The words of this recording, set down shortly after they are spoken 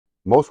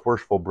most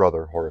worshipful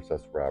brother, Horace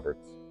S.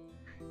 Roberts,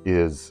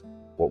 is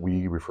what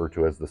we refer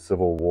to as the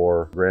Civil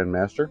War Grand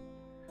Master,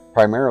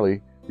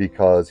 primarily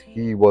because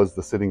he was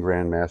the sitting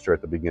Grand Master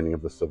at the beginning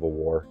of the Civil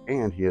War,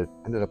 and he had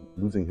ended up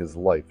losing his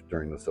life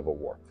during the Civil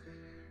War.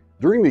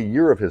 During the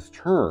year of his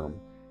term,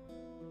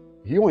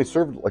 he only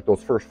served like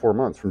those first 4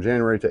 months, from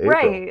January to April.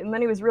 Right, and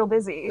then he was real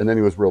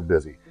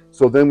busy.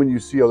 So then when you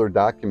see other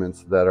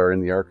documents that are in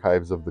the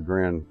archives of the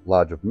Grand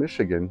Lodge of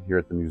Michigan here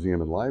at the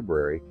museum and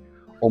library,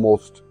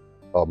 almost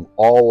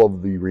all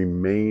of the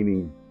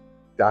remaining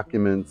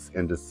documents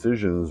and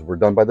decisions were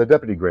done by the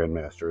Deputy Grand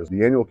Masters.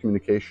 The annual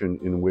communication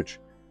in which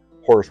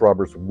Horace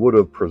Roberts would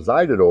have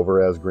presided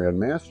over as Grand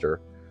Master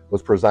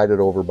was presided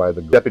over by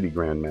the Deputy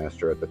Grand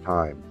Master at the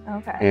time.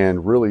 Okay.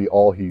 And really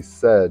all he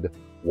said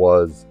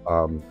was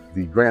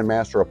the Grand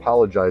Master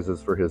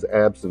apologizes for his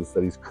absence,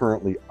 that he's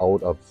currently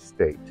out of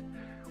state,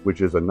 which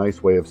is a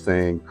nice way of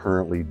saying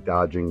currently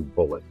dodging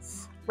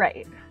bullets.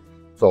 Right.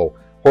 So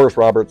Horace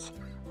Roberts,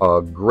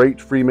 a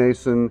great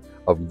Freemason,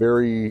 a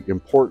very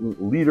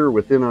important leader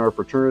within our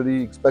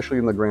fraternity, especially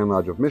in the Grand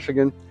Lodge of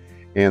Michigan,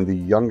 and the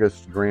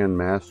youngest Grand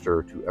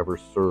Master to ever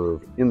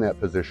serve in that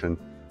position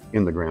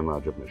in the Grand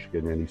Lodge of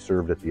Michigan, and he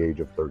served at the age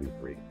of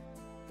 33.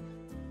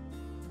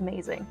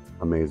 Amazing.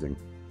 Amazing.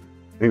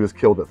 And he was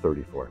killed at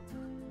 34.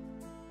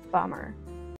 Bummer.